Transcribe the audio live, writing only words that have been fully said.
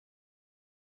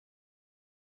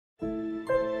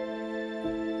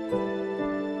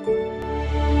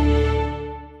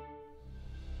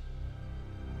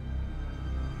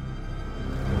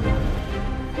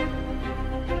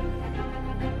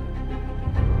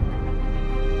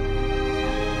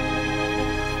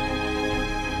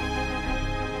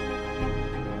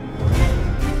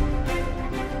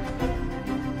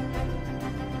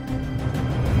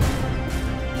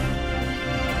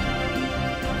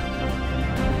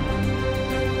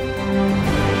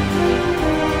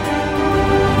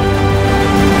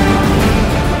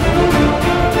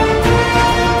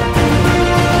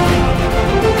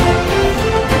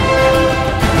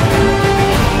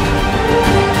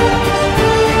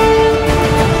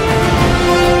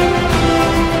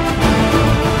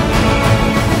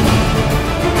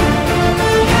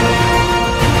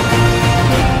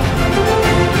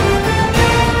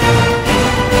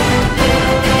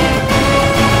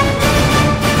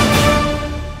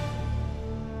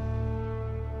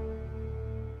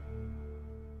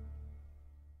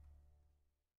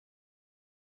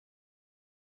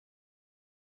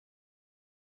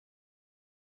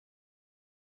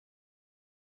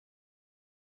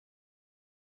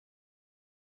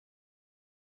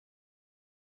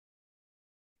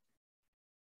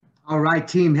All right,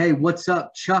 team. Hey, what's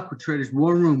up? Chuck with Traders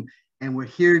War Room, and we're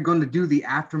here going to do the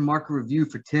aftermarket review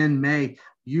for 10 May.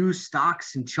 Use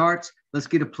stocks and charts. Let's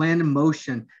get a plan in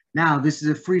motion. Now, this is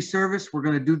a free service. We're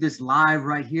going to do this live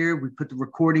right here. We put the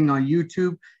recording on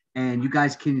YouTube, and you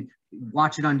guys can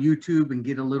watch it on YouTube and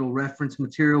get a little reference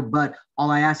material. But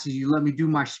all I ask is you let me do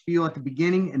my spiel at the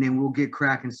beginning, and then we'll get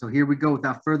cracking. So here we go.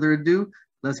 Without further ado,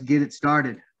 let's get it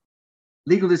started.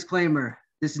 Legal disclaimer.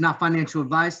 This is not financial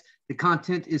advice. The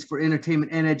content is for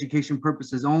entertainment and education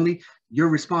purposes only. You're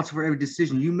responsible for every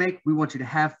decision you make. We want you to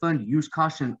have fun, use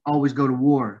caution, and always go to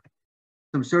war.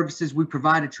 Some services we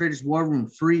provide at Traders War Room,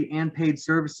 free and paid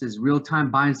services,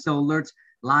 real-time buy and sell alerts,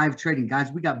 live trading.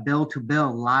 Guys, we got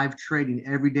bell-to-bell live trading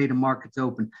every day the market's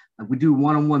open. We do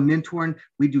one-on-one mentoring,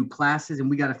 we do classes, and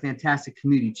we got a fantastic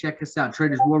community. Check us out,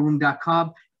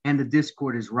 traderswarroom.com, and the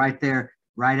Discord is right there,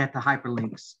 right at the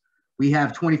hyperlinks. We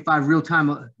have 25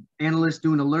 real-time analysts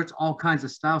doing alerts, all kinds of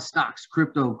style, stocks,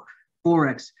 crypto,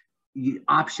 Forex,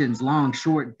 options, long,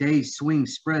 short, days,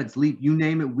 swings, spreads, leap, you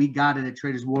name it, we got it at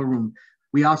Traders War Room.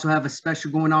 We also have a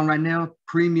special going on right now,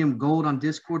 premium gold on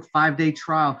Discord, 5-day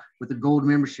trial with a gold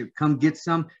membership. Come get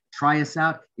some, try us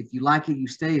out. If you like it, you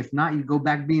stay. If not, you go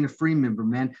back being a free member,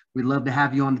 man. We'd love to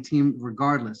have you on the team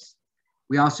regardless.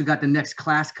 We also got the next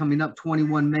class coming up,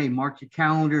 21 May. Mark your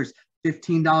calendars.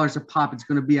 $15 a pop. It's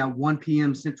going to be at 1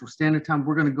 p.m. Central Standard Time.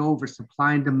 We're going to go over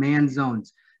supply and demand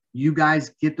zones. You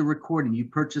guys get the recording. You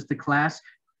purchase the class.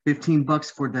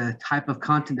 $15 for the type of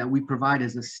content that we provide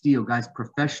is a steal, guys.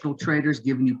 Professional traders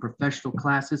giving you professional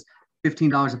classes,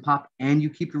 $15 a pop, and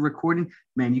you keep the recording.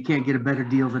 Man, you can't get a better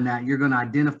deal than that. You're going to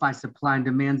identify supply and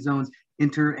demand zones,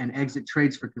 enter and exit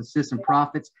trades for consistent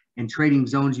profits, and trading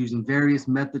zones using various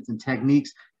methods and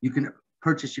techniques. You can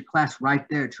purchase your class right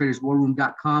there at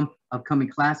traderswarroom.com, upcoming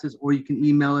classes, or you can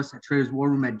email us at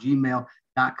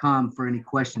traderswarroom@gmail.com for any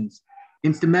questions.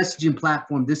 Instant messaging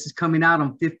platform. This is coming out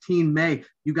on 15 May.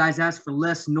 You guys asked for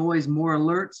less noise, more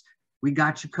alerts. We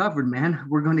got you covered, man.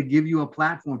 We're going to give you a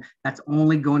platform that's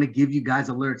only going to give you guys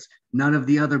alerts. None of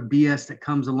the other BS that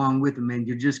comes along with it, man.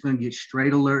 You're just going to get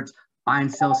straight alerts, buy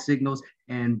and sell signals,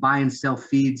 and buy and sell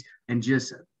feeds, and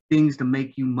just things to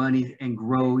make you money and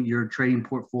grow your trading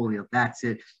portfolio. That's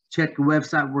it. Check the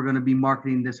website. We're going to be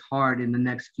marketing this hard in the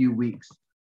next few weeks.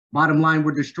 Bottom line,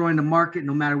 we're destroying the market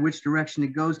no matter which direction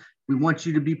it goes. We want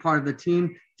you to be part of the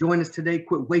team. Join us today.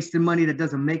 Quit wasting money that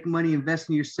doesn't make money. Invest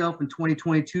in yourself in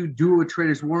 2022. Do it with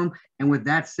Traders War Room. And with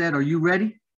that said, are you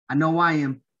ready? I know I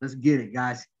am. Let's get it,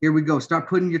 guys. Here we go. Start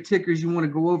putting your tickers you want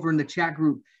to go over in the chat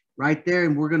group right there,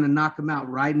 and we're going to knock them out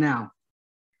right now.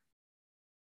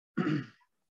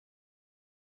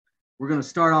 We're going to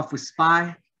start off with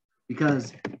SPY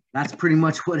because that's pretty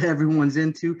much what everyone's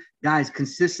into. Guys,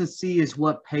 consistency is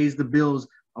what pays the bills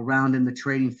around in the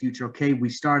trading future, okay? We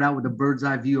start out with a bird's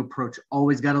eye view approach.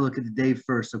 Always got to look at the day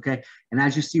first, okay? And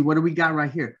as you see, what do we got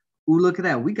right here? Ooh, look at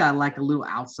that. We got like a little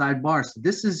outside bar. So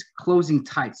this is closing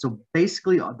tight. So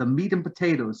basically the meat and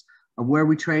potatoes of where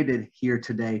we traded here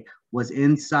today was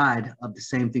inside of the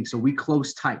same thing. So we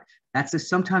closed tight. That's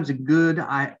sometimes a good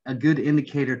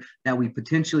indicator that we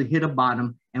potentially hit a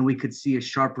bottom and we could see a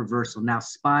sharp reversal. Now,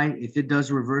 SPY, if it does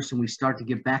reverse and we start to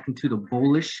get back into the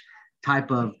bullish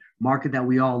type of market that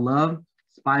we all love,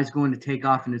 SPY is going to take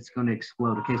off and it's going to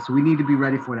explode. Okay, so we need to be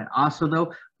ready for that. Also,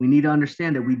 though, we need to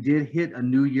understand that we did hit a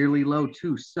new yearly low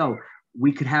too. So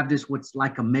we could have this what's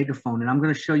like a megaphone, and I'm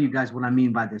going to show you guys what I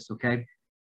mean by this. Okay,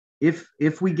 if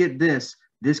we get this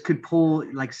could pull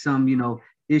like some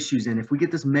issues in. If we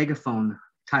get this megaphone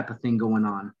type of thing going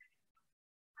on,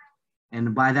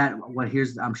 and by that,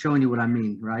 I'm showing you what I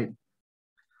mean, right?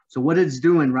 So what it's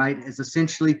doing, right, is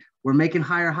essentially we're making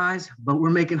higher highs, but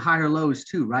we're making higher lows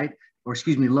too, right? Or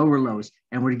excuse me, lower lows.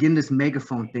 And we're getting this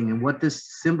megaphone thing. And what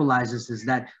this symbolizes is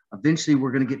that eventually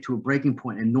we're going to get to a breaking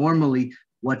point. And normally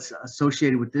what's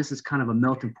associated with this is kind of a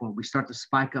melting point. We start to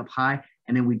spike up high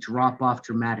and then we drop off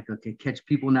dramatic, okay? Catch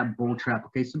people in that bull trap,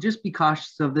 okay? So just be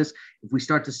cautious of this. If we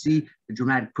start to see the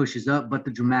dramatic pushes up, but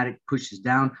the dramatic pushes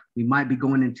down, we might be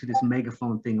going into this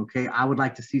megaphone thing, okay? I would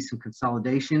like to see some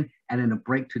consolidation and then a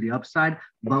break to the upside,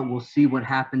 but we'll see what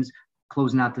happens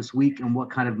closing out this week and what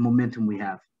kind of momentum we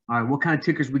have. All right, what kind of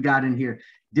tickers we got in here?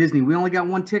 Disney, we only got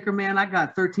one ticker, man. I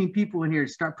got 13 people in here.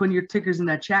 Start putting your tickers in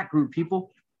that chat group,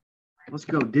 people. Let's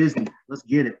go, Disney. Let's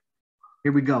get it.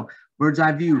 Here we go. Bird's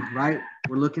eye view, right?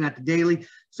 We're looking at the daily.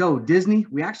 So Disney,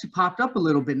 we actually popped up a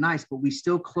little bit nice, but we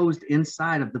still closed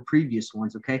inside of the previous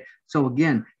ones, okay? So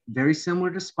again, very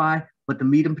similar to SPY, but the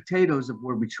meat and potatoes of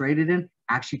where we traded in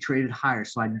actually traded higher.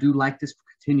 So I do like this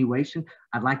continuation.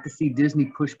 I'd like to see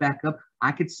Disney push back up.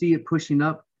 I could see it pushing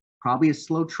up probably a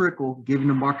slow trickle given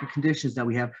the market conditions that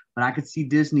we have, but I could see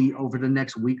Disney over the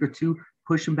next week or two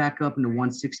pushing back up into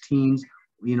 116s.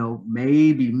 You know,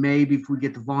 maybe if we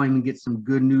get the volume and get some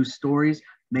good news stories,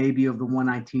 maybe of the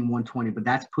 119, 120, but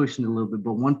that's pushing a little bit.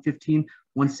 But 115,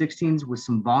 116s with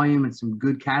some volume and some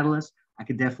good catalysts, I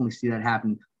could definitely see that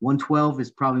happen. 112 is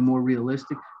probably more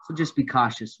realistic, so just be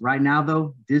cautious. Right now,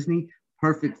 though, Disney,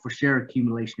 perfect for share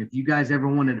accumulation. If you guys ever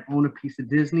wanted to own a piece of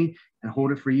Disney and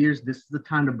hold it for years, this is the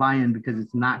time to buy in because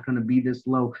it's not going to be this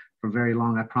low for very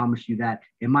long. I promise you that.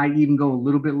 It might even go a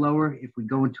little bit lower if we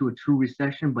go into a true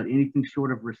recession, but anything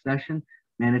short of recession,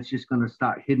 man, it's just going to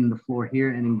start hitting the floor here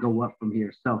and then go up from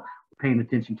here. So we're paying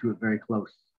attention to it very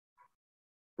close.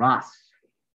 Ross,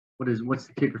 what's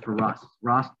the ticker for Ross?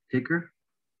 Ross ticker?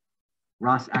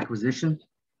 Ross acquisition?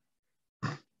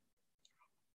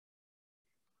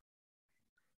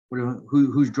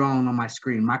 Who's drawing on my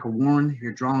screen? Michael Warren,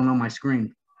 you're drawing on my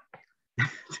screen.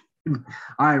 All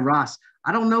right, Ross.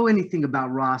 I don't know anything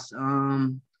about Ross.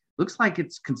 Looks like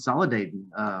it's consolidating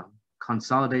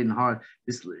hard.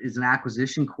 This is an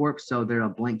acquisition corp, so they're a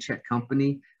blank check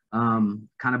company, kind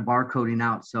of barcoding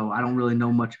out. So I don't really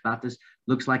know much about this.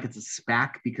 Looks like it's a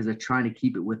SPAC because they're trying to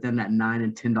keep it within that $9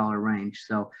 and $10 range.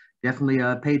 So definitely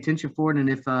pay attention for it. And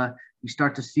if you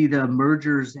start to see the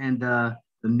mergers and the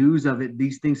news of it,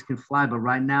 these things can fly. But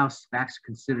right now, SPACs are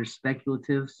considered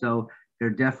speculative, so they're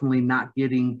definitely not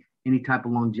getting any type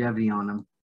of longevity on them.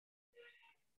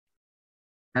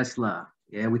 Tesla.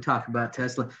 Yeah, we talked about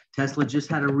Tesla. Tesla just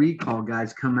had a recall,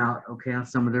 guys, come out, okay, on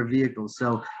some of their vehicles.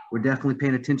 So we're definitely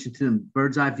paying attention to them.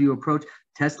 Bird's eye view approach.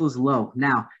 Tesla's low.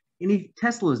 Now,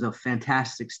 Tesla is a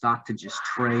fantastic stock to just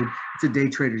trade. It's a day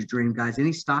trader's dream, guys.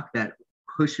 Any stock that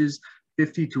pushes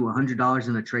 $50 to $100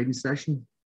 in a trading session,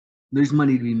 there's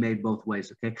money to be made both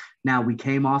ways, okay? Now, we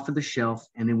came off of the shelf,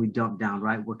 and then we dumped down,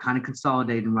 right? We're kind of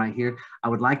consolidating right here. I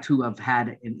would like to have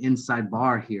had an inside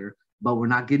bar here, but we're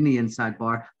not getting the inside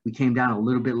bar. We came down a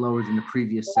little bit lower than the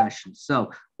previous session.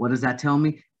 So what does that tell me?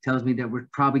 It tells me that we're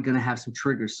probably going to have some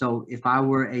triggers. So if I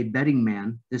were a betting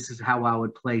man, this is how I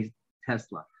would play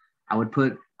Tesla. I would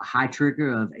put a high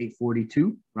trigger of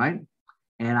 842, right?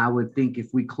 And I would think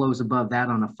if we close above that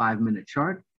on a 5-minute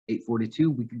chart,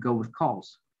 842, we could go with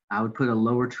calls. I would put a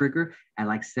lower trigger at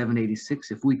like 786.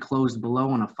 If we closed below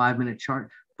on a 5-minute chart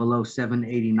below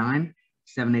 789,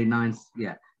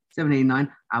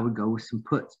 789, I would go with some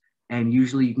puts. And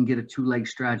usually you can get a two-leg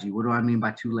strategy. What do I mean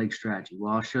by two-leg strategy?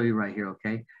 Well, I'll show you right here,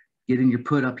 okay? Getting your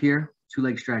put up here,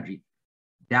 two-leg strategy.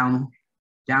 Down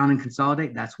and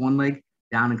consolidate, that's one leg.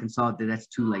 Down and consolidate, that's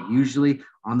two leg. Usually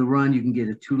on the run, you can get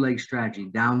a two-leg strategy.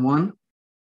 Down one,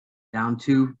 down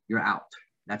two, you're out.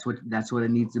 That's what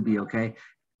it needs to be, okay?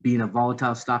 Being a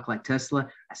volatile stock like Tesla,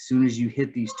 as soon as you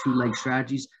hit these two-leg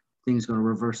strategies, things going to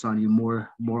reverse on you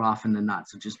more often than not.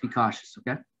 So just be cautious,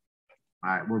 okay?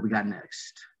 All right, what we got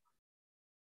next?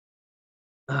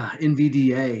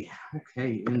 NVDA.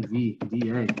 Okay,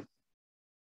 NVDA.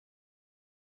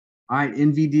 All right,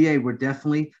 NVDA, we're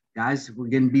definitely, guys, we're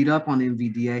getting beat up on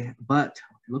NVDA, but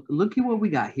look at what we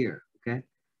got here, okay?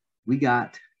 We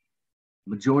got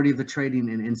majority of the trading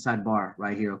in inside bar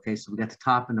right here, okay? So we got the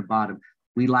top and the bottom.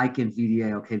 We like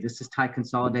NVDA, okay? This is tight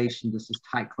consolidation. This is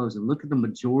tight closing. Look at the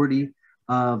majority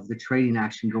of the trading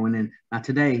action going in. Now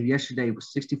yesterday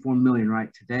was 64 million, right?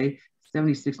 Today,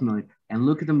 76 million. And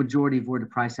look at the majority of where the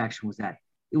price action was at.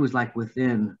 It was like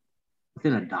within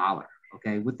a dollar,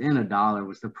 okay? Within a dollar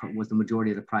was the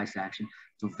majority of the price action.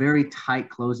 So very tight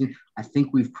closing. I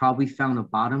think we've probably found a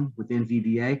bottom with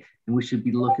NVDA, and we should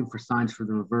be looking for signs for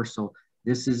the reversal.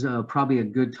 This is probably a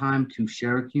good time to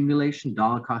share accumulation,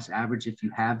 dollar cost average if you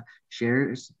have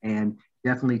shares, and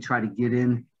definitely try to get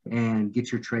in and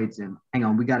get your trades in. Hang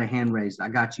on, we got a hand raised. I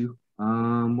got you.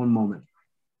 One moment.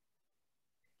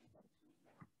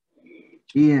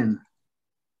 Ian,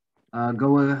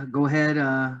 go ahead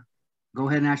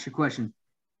and ask your question.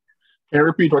 Can you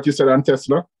repeat what you said on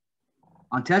Tesla?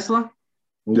 On Tesla?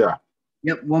 Yeah.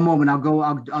 Yep. One moment.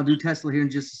 I'll do Tesla here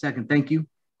in just a second. Thank you.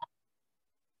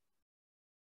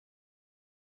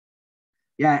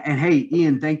 Yeah, and hey,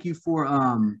 Ian, thank you for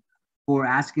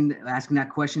asking that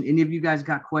question. Any of you guys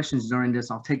got questions during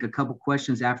this? I'll take a couple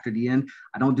questions after the end.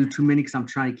 I don't do too many because I'm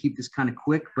trying to keep this kind of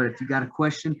quick, but if you got a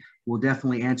question, we'll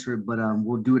definitely answer it, but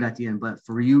we'll do it at the end. But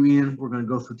for you, Ian, we're going to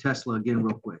go through Tesla again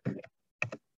real quick.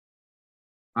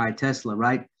 All right, Tesla,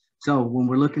 right? So when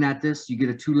we're looking at this, you get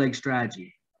a two-leg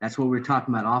strategy. That's what we're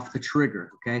talking about, off the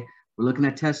trigger, okay? We're looking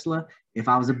at Tesla. If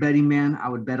I was a betting man, I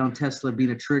would bet on Tesla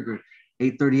being a trigger.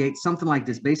 838, something like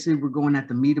this. Basically, we're going at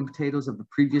the meat and potatoes of the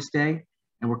previous day,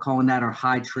 and we're calling that our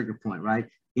high trigger point, right?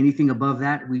 Anything above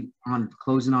that, we on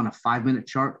closing on a 5-minute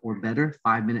chart or better,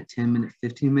 5-minute, 10-minute,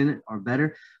 15-minute or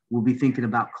better, we'll be thinking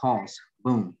about calls,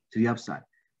 boom, to the upside.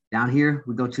 Down here,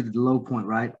 we go to the low point,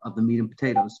 right, of the meat and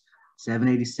potatoes,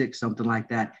 786, something like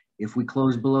that. If we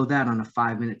close below that on a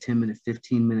 5-minute, 10-minute,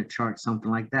 15-minute chart, something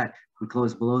like that, we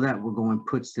close below that, we're going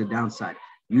puts to the downside.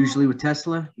 Usually with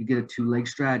Tesla, you get a 2-leg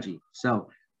strategy. So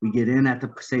we get in at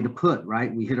the, say the put,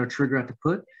 right? We hit our trigger at the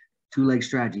put, 2-leg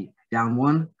strategy. Down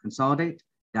 1, consolidate.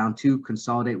 Down 2,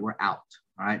 consolidate, we're out.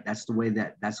 All right, that's the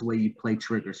way you play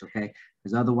triggers, okay?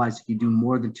 Because otherwise, if you do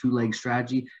more than 2-leg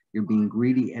strategy, you're being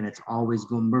greedy, and it's always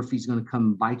going, Murphy's going to come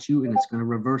and bite you, and it's going to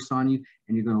reverse on you,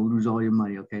 and you're going to lose all your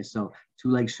money, okay? So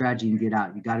 2-leg strategy and get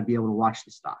out. You got to be able to watch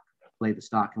the stock, play the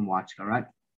stock and watch it, all right?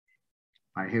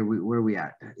 All right, where are we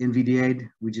at? NVDA,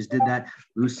 we just did that.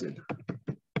 Lucid.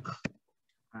 All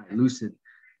right, Lucid.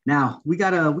 Now we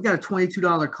got a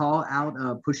 $22 call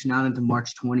out, pushing out into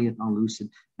March 20th on Lucid.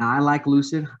 Now I like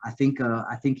Lucid. I think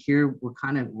here we're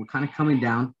kind of coming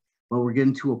down, but we're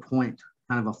getting to a point,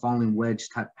 kind of a falling wedge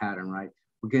type pattern, right?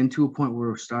 We're getting to a point where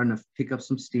we're starting to pick up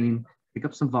some steam, pick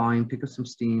up some volume, pick up some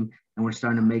steam, and we're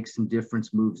starting to make some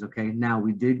difference moves. Okay. Now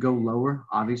we did go lower,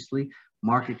 obviously.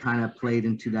 Market kind of played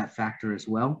into that factor as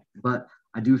well, but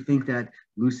I do think that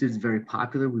Lucid is very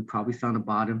popular. We probably found a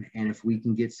bottom, and if we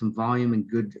can get some volume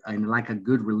and like a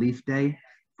good relief day,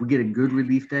 if we get a good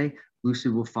relief day,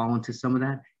 Lucid will fall into some of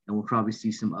that, and we'll probably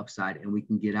see some upside, and we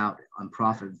can get out on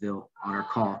Profitville on our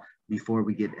call before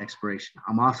we get expiration.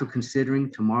 I'm also considering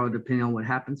tomorrow, depending on what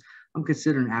happens, I'm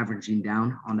considering averaging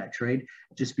down on that trade,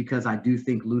 just because I do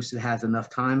think Lucid has enough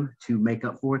time to make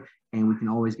up for it, and we can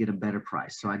always get a better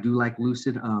price. So I do like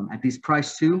Lucid at these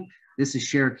price too. This is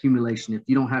share accumulation. If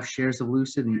you don't have shares of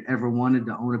Lucid and you ever wanted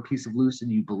to own a piece of Lucid,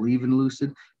 you believe in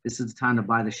Lucid, this is the time to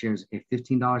buy the shares. Okay,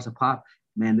 $15 a pop,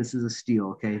 man, this is a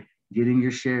steal. Okay, get in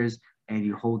your shares and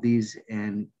you hold these,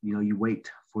 and you wait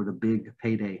for the big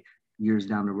payday years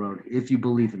down the road. If you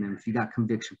believe in them, if you got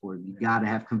conviction for it, you got to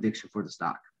have conviction for the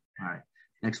stock. All right,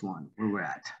 next one, where we're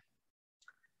at.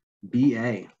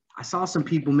 BA. I saw some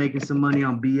people making some money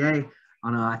on BA.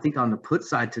 I think on the put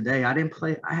side today. I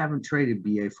haven't traded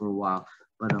BA for a while,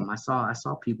 but I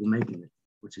saw people making it,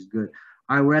 which is good.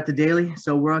 All right, we're at the daily,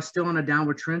 so we're still on a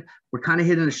downward trend. We're kind of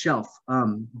hitting a shelf.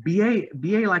 BA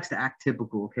likes to act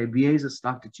typical. Okay, BA is a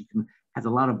stock that has a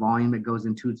lot of volume that goes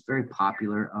into. It's very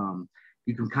popular.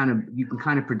 You can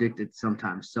kind of predict it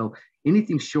sometimes. So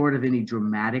anything short of any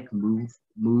dramatic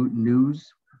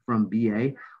news from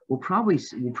BA. We'll probably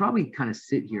kind of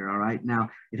sit here. All right. Now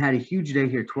it had a huge day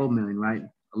here, 12 million, right?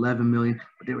 11 million,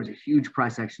 but there was a huge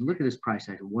price action. Look at this price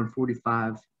action,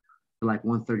 145 to like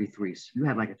 133. So you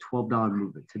had like a $12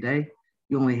 movement. Today,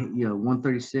 you only,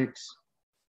 136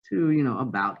 to,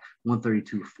 about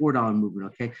 132, $4 movement.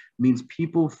 Okay. Means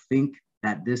people think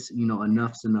that this,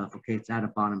 enough's enough. Okay. It's at a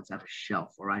bottom, it's at a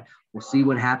shelf. All right. We'll see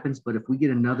what happens. But if we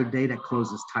get another day that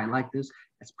closes tight like this,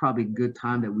 that's probably a good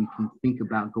time that we can think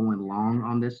about going long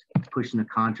on this, pushing the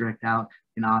contract out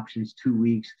in options 2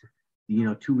 weeks,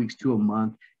 2 weeks to a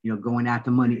month, going at the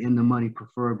money, in the money,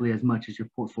 preferably as much as your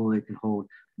portfolio can hold.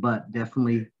 But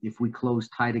definitely if we close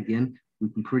tight again, we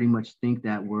can pretty much think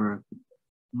that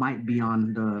might be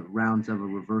on the rounds of a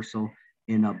reversal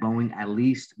in Boeing, at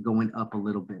least going up a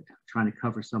little bit, trying to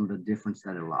cover some of the difference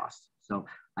that it lost. So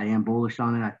I am bullish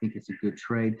on it. I think it's a good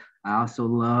trade. I also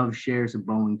love shares of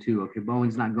Boeing too. Okay,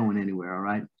 Boeing's not going anywhere. All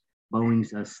right,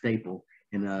 Boeing's a staple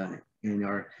in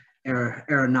our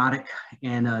aeronautic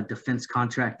and defense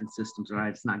contracting systems. All right,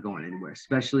 it's not going anywhere,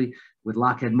 especially with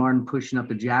Lockheed Martin pushing up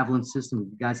the Javelin system.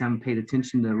 If you guys haven't paid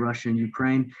attention to Russia and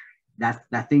Ukraine,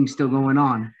 that thing's still going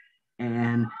on.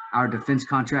 And our defense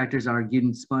contractors are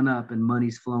getting spun up and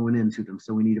money's flowing into them.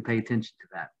 So we need to pay attention to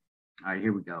that. All right,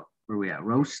 here we go. Where are we at?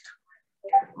 Roast.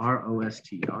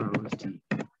 R-O-S-T.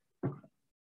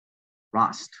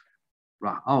 Rost.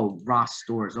 Oh, Ross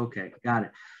Stores. Okay, got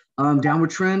it.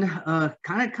 Downward trend.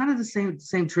 Kind of the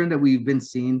same trend that we've been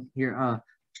seeing here.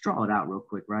 Let's draw it out real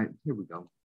quick, right? Here we go.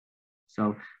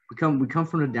 So we come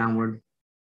from the downward,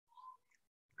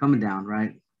 coming down,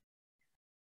 right?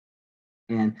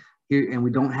 And here, and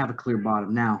we don't have a clear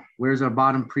bottom. Now, where's our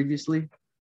bottom previously?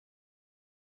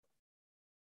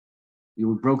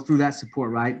 We broke through that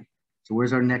support, right? So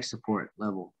where's our next support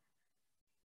level?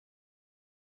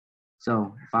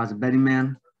 So if I was a betting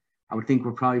man, I would think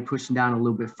we're probably pushing down a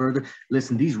little bit further.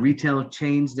 Listen, these retail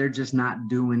chains, they're just not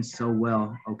doing so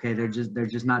well. Okay, they're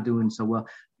just not doing so well.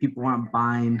 People aren't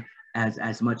buying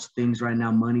as much things right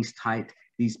now. Money's tight.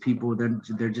 these people,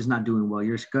 they're just not doing well.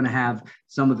 You're going to have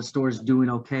some of the stores doing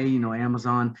okay. You know,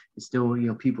 Amazon is still, you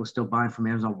know, people are still buying from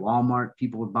Amazon. Walmart,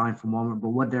 people are buying from Walmart. But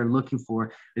what they're looking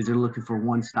for is they're looking for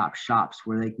one-stop shops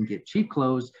where they can get cheap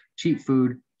clothes, cheap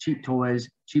food, cheap toys,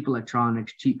 cheap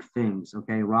electronics, cheap things.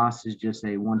 Okay, Ross is just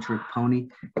a one-trick pony,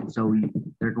 and so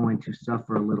they're going to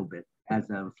suffer a little bit as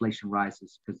inflation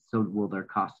rises, because so will their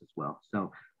costs as well.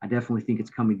 So I definitely think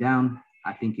it's coming down.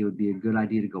 I think it would be a good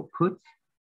idea to go puts,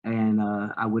 and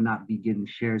I would not be getting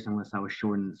shares unless I was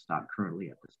shorting the stock currently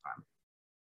at this time.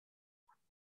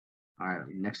 All right,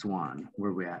 next one. Where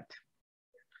are we at?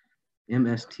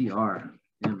 MSTR.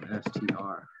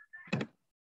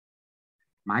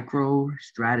 Micro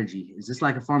Strategy. Is this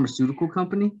like a pharmaceutical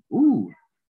company? Ooh,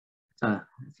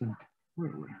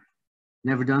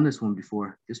 never done this one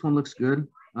before. This one looks good.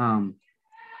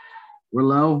 We're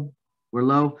low.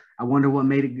 I wonder what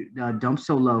made it dump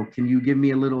so low. Can you give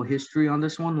me a little history on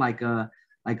this one?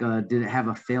 Did it have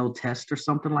a failed test or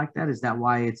something like that? Is that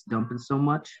why it's dumping so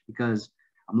much? Because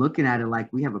I'm looking at it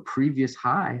like we have a previous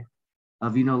high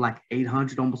of, you know, like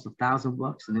 800, almost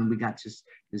 $1,000, and then we got just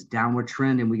this downward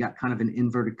trend, and we got kind of an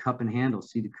inverted cup and handle.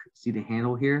 See the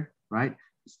handle here, right?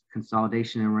 This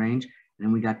consolidation in range, and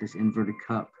then we got this inverted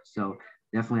cup. So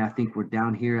definitely, I think we're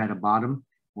down here at a bottom.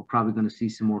 We're probably going to see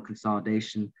some more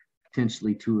consolidation,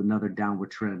 potentially to another downward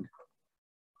trend.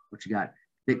 What you got?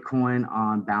 Bitcoin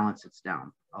on balance, it's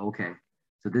down. Okay,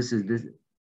 so this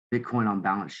Bitcoin on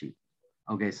balance sheet.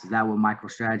 Okay, so is that what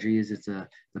MicroStrategy is? It's a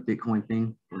Bitcoin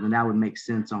thing. Well, then that would make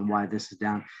sense on why this is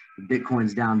down. If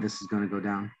Bitcoin's down, this is going to go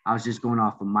down. I was just going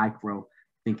off of micro,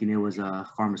 thinking it was a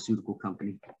pharmaceutical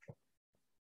company.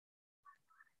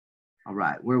 All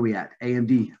right, where are we at?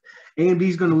 AMD. AMD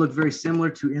is going to look very similar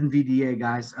to NVDA,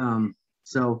 guys.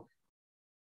 So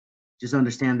just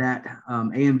understand that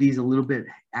AMD is a little bit,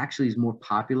 actually is more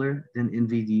popular than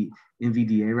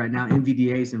NVDA right now.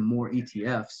 NVDA is in more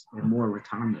ETFs and more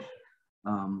retirement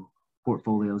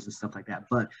portfolios and stuff like that.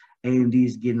 But AMD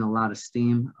is getting a lot of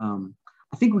steam.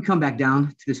 I think we come back down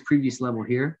to this previous level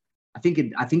here. I think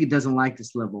it doesn't like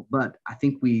this level, but I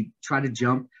think we try to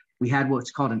jump. We had what's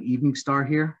called an evening star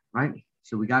here, right?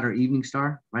 So we got our evening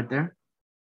star right there.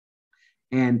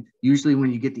 And usually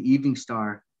when you get the evening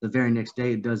star, the very next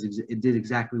day it did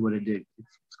exactly what it did.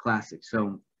 It's classic.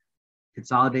 So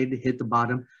consolidated, hit the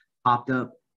bottom, popped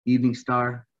up, evening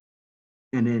star,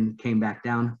 and then came back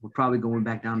down. We're probably going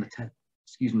back down to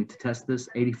test this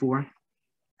 84,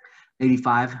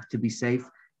 85 to be safe.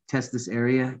 Test this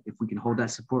area. If we can hold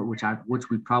that support, which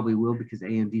we probably will, because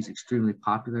AMD is extremely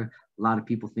popular. A lot of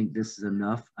people think this is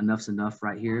enough. Enough's enough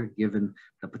right here, given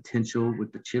the potential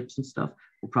with the chips and stuff.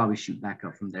 We'll probably shoot back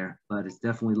up from there, but it's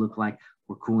definitely looked like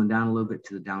we're cooling down a little bit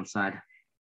to the downside.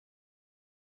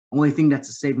 Only thing that's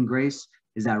a saving grace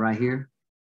is that right here.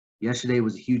 Yesterday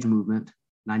was a huge movement,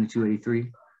 92.83,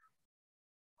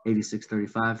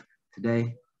 86.35.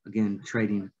 Today, again,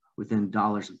 trading within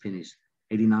dollars and pennies,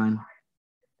 89,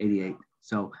 88.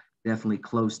 So definitely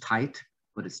closed tight,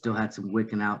 but it still had some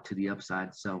wicking out to the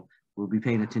upside. So we'll be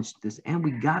paying attention to this. And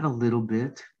we got a little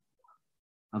bit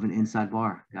of an inside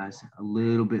bar, guys, a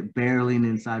little bit, barely an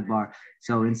inside bar.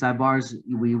 So inside bars,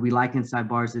 we like inside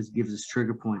bars. This gives us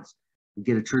trigger points. We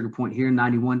get a trigger point here,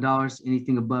 $91.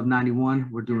 Anything above 91,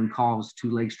 we're doing calls,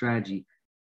 two-leg strategy.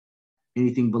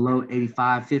 Anything below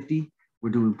 85.50, we're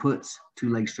doing puts,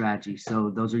 two-leg strategy. So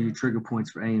those are your trigger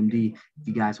points for AMD if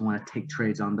you guys want to take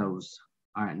trades on those.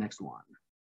 All right, next one.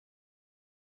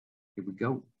 Here we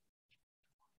go.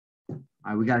 All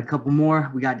right, we got a couple more.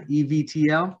 We got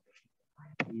EVTL.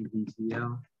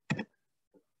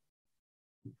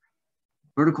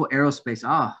 Vertical aerospace.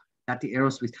 Got the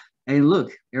aerospace. Hey,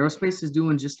 look, aerospace is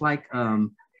doing just like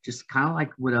just kind of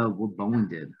like what Boeing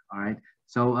did. All right.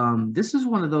 So this is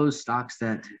one of those stocks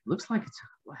that looks like it's,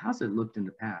 how's it looked in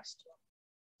the past?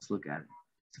 Let's look at it.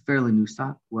 It's a fairly new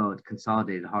stock. Well, it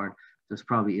consolidated hard. So it's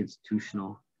probably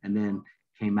institutional and then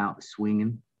came out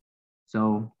swinging.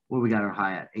 So where we got our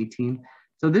high at 18.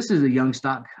 So this is a young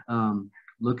stock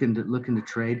looking to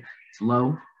trade. It's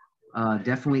low.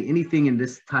 Definitely anything in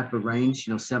this type of range,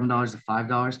 you know, $7 to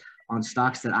 $5 on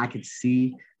stocks that I could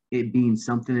see it being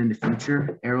something in the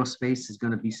future. Aerospace is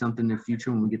going to be something in the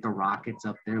future when we get the rockets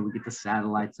up there, we get the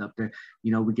satellites up there,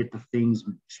 you know, we get the things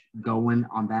going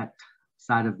on that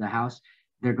side of the house.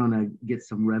 They're going to get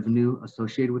some revenue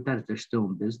associated with that if they're still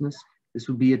in business. This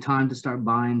would be a time to start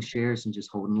buying shares and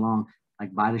just holding along.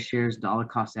 Like buy the shares, dollar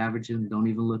cost averaging, don't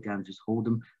even look at them, just hold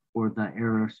them for the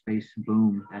aerospace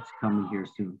boom that's coming here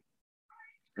soon.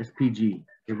 SPG,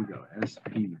 here we go,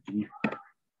 SPG.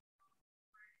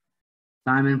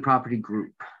 Simon Property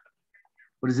Group.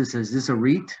 What is this? Is this a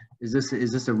REIT? Is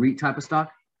this a REIT type of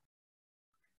stock?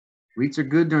 REITs are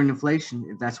good during inflation,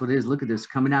 if that's what it is. Look at this,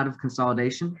 coming out of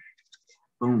consolidation.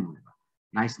 Boom.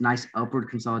 Nice upward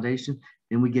consolidation.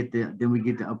 Then we get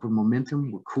the upward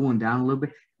momentum. We're cooling down a little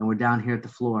bit, and we're down here at the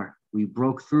floor. We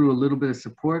broke through a little bit of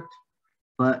support,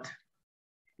 but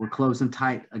we're closing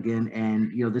tight again.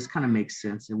 And this kind of makes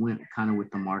sense. It went kind of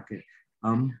with the market.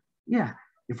 Yeah,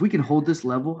 if we can hold this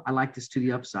level, I like this to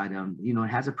the upside. It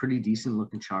has a pretty decent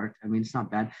looking chart. I mean, it's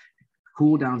not bad.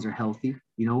 Cool downs are healthy.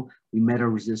 We met our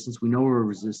resistance. We know where our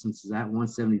resistance is at,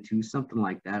 172, something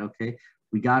like that. Okay.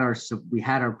 We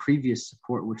had our previous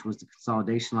support, which was the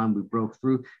consolidation line. We broke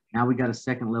through. Now we got a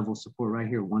second level support right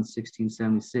here,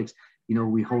 116.76.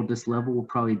 We hold this level. We'll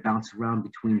probably bounce around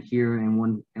between here and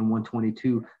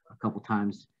 122 a couple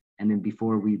times, and then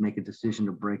before we make a decision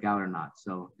to break out or not.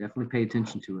 So definitely pay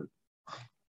attention to it.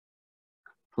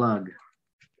 Plug.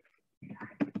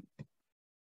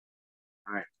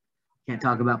 All right. Can't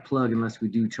talk about plug unless we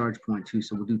do charge point too.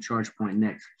 So we'll do charge point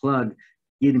next. Plug.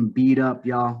 Getting beat up,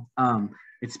 y'all.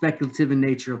 It's speculative in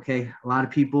nature, okay? A lot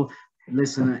of people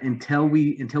listen until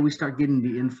we start getting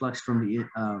the influx from the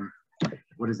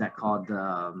what is that called?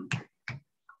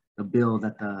 The bill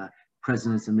that the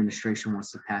president's administration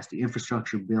wants to pass, the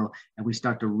infrastructure bill, and we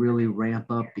start to really ramp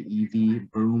up the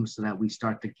EV boom so that we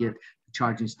start to get the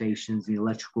charging stations, the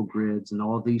electrical grids, and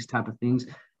all these type of things.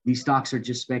 These stocks are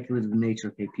just speculative in nature,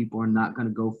 okay? People are not going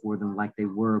to go for them like they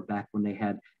were back when they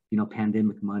had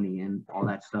pandemic money and all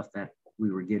that stuff that we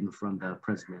were getting from the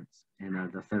presidents and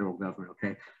the federal government,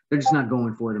 okay? They're just not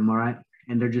going for them, all right?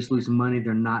 And they're just losing money.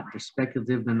 They're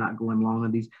speculative. They're not going long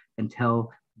on these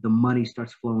until the money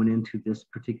starts flowing into this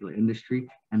particular industry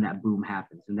and that boom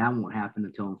happens. And that won't happen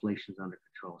until inflation is under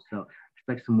control. So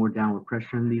expect some more downward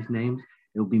pressure in these names.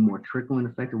 It'll be more trickling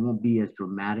effect. It won't be as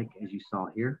dramatic as you saw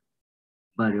here,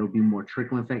 but it'll be more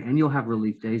trickling effect. And you'll have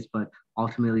relief days, but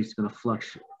ultimately it's going to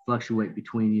fluctuate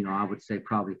between, I would say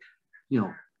probably,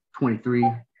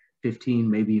 23, 15,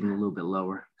 maybe even a little bit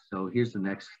lower. So here's the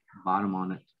next bottom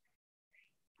on it.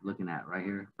 Looking at right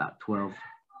here, about $12,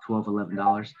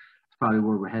 $11. It's probably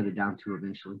where we're headed down to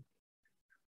eventually.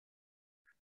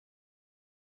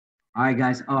 All right,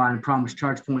 guys. Oh, I promised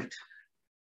charge point.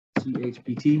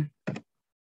 CHPT.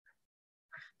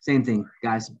 Same thing,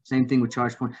 guys. Same thing with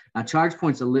charge point. Now, charge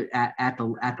point's at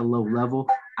the low level.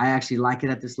 I actually like it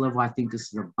at this level. I think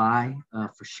this is a buy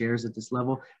for shares at this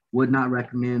level. Would not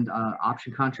recommend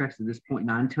option contracts at this point.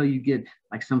 Not until you get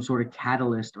like some sort of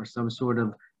catalyst or some sort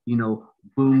of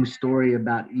boom story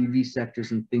about EV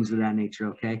sectors and things of that nature.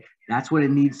 Okay, that's what it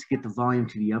needs to get the volume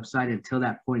to the upside. Until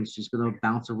that point, it's just going to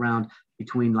bounce around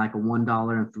between like a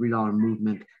 $1 and $3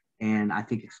 movement. And I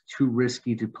think it's too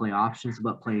risky to play options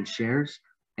about playing shares.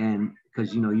 And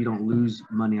because, you don't lose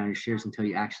money on your shares until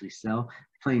you actually sell.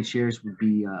 Playing shares would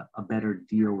be a better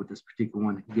deal with this particular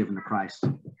one, given the price.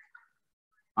 All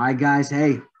right, guys.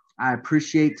 Hey, I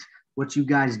appreciate what you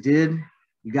guys did.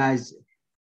 You guys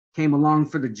came along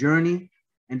for the journey.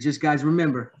 And just, guys,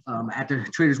 remember, at the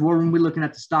Traders War Room, we're looking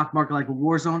at the stock market like a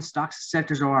war zone. Stocks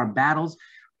sectors are our battles.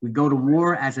 We go to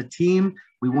war as a team.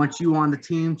 We want you on the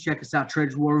team. Check us out,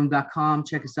 traderswarroom.com.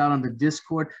 Check us out on the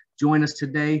Discord. Join us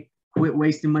today. Quit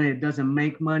wasting money. It doesn't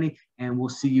make money. And we'll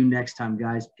see you next time,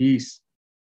 guys. Peace.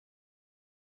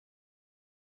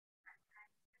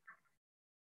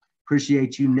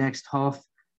 Appreciate you next, Huff,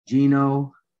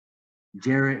 Gino,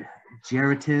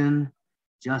 Jeritin,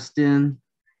 Justin,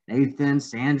 Nathan,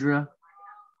 Sandra.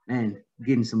 Man,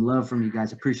 getting some love from you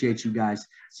guys. Appreciate you guys.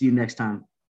 See you next time.